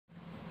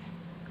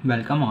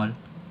Welcome all.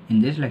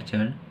 In this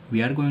lecture,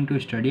 we are going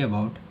to study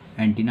about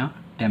antenna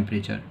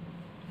temperature.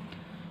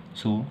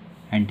 So,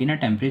 antenna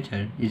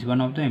temperature is one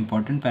of the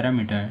important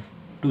parameters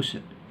to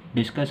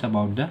discuss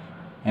about the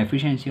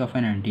efficiency of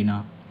an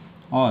antenna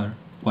or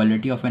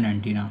quality of an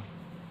antenna.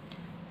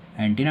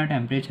 Antenna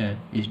temperature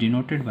is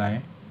denoted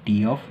by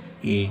T of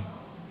A.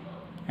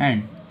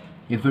 And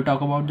if we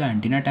talk about the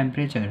antenna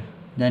temperature,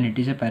 then it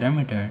is a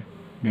parameter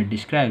that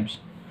describes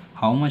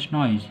how much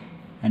noise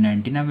an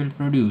antenna will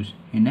produce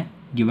in a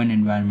given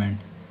environment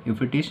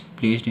if it is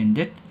placed in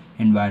that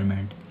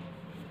environment.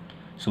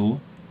 So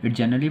it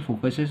generally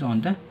focuses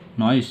on the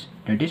noise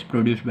that is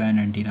produced by an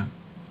antenna.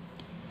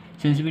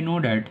 Since we know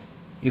that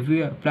if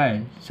we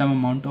apply some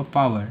amount of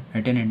power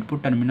at an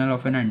input terminal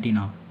of an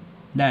antenna,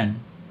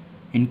 then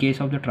in case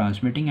of the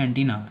transmitting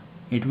antenna,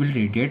 it will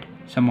radiate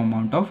some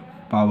amount of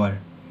power,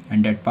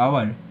 and that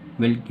power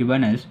will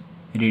given as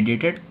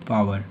radiated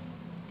power.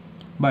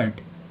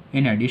 But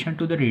in addition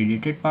to the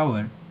radiated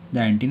power, the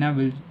antenna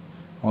will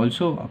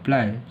also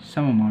apply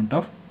some amount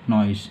of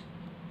noise.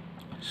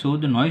 So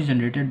the noise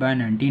generated by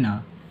an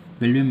antenna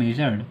will be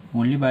measured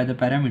only by the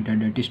parameter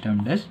that is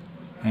termed as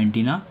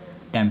antenna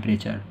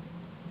temperature.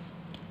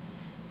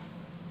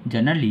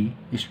 Generally,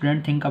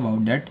 students think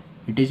about that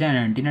it is an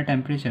antenna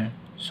temperature,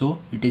 so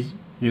it is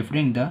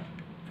referring the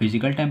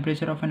physical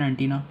temperature of an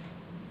antenna.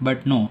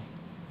 But no,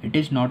 it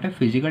is not a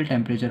physical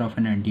temperature of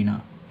an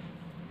antenna.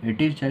 It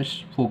is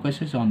just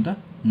focuses on the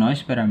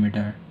noise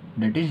parameter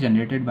that is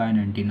generated by an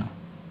antenna.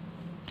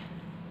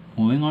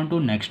 Moving on to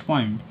next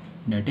point,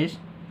 that is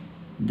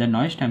the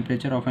noise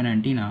temperature of an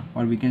antenna,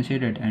 or we can say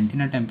that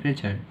antenna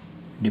temperature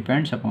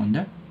depends upon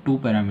the two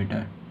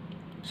parameters.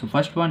 So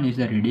first one is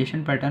the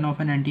radiation pattern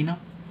of an antenna.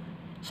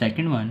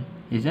 Second one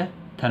is the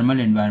thermal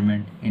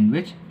environment in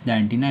which the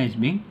antenna is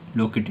being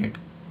located.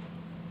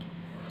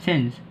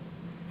 Since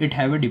it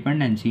have a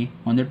dependency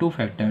on the two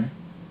factors,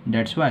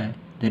 that's why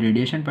the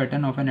radiation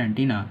pattern of an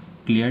antenna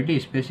clearly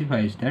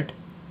specifies that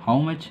how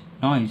much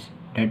noise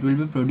that will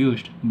be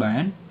produced by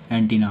an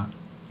antenna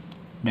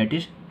that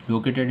is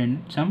located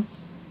in some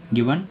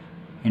given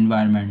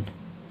environment.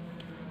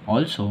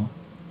 Also,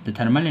 the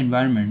thermal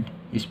environment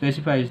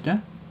specifies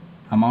the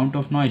amount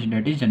of noise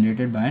that is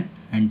generated by an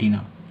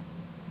antenna.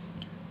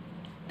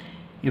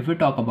 If we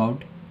talk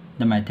about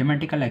the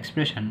mathematical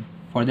expression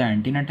for the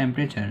antenna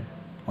temperature,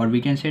 or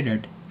we can say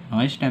that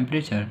noise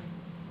temperature,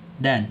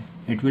 then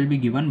it will be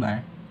given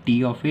by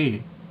T of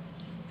A,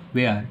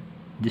 where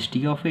this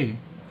T of A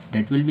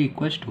that will be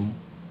equals to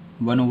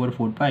 1 over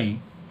 4 pi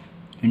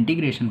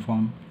integration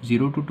from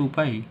 0 to 2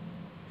 pi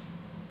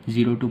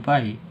 0 to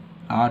pi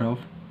r of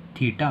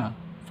theta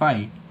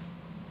phi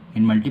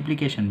in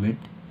multiplication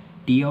with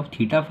T of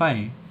theta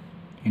phi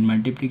in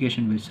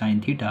multiplication with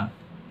sin theta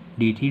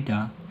d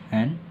theta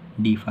and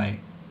d phi.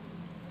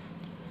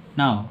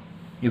 Now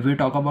if we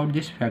talk about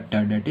this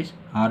factor, that is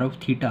r of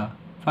theta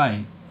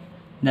phi,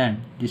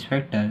 then this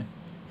factor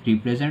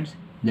represents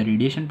the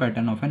radiation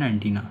pattern of an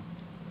antenna.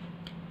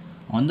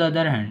 On the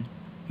other hand,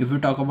 if we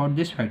talk about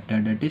this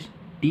factor, that is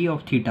T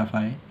of theta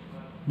phi,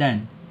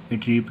 then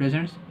it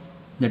represents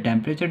the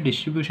temperature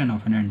distribution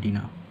of an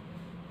antenna.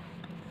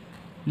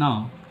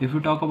 Now if we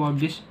talk about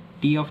this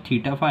T of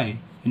theta phi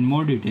in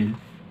more detail,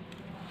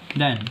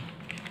 then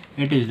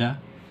it is the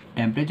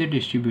temperature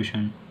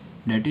distribution,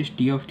 that is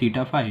T of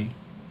theta phi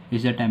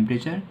is the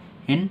temperature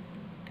in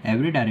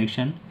every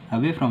direction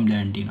away from the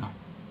antenna.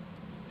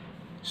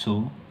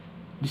 So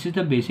this is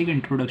the basic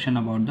introduction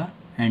about the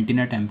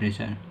antenna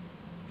temperature.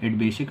 It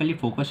basically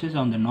focuses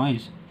on the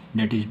noise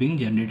that is being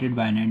generated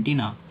by an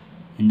antenna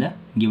in the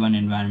given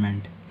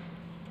environment.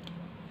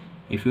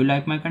 If you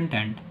like my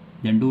content,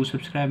 then do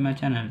subscribe my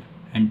channel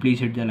and please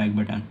hit the like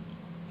button.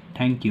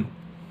 Thank you.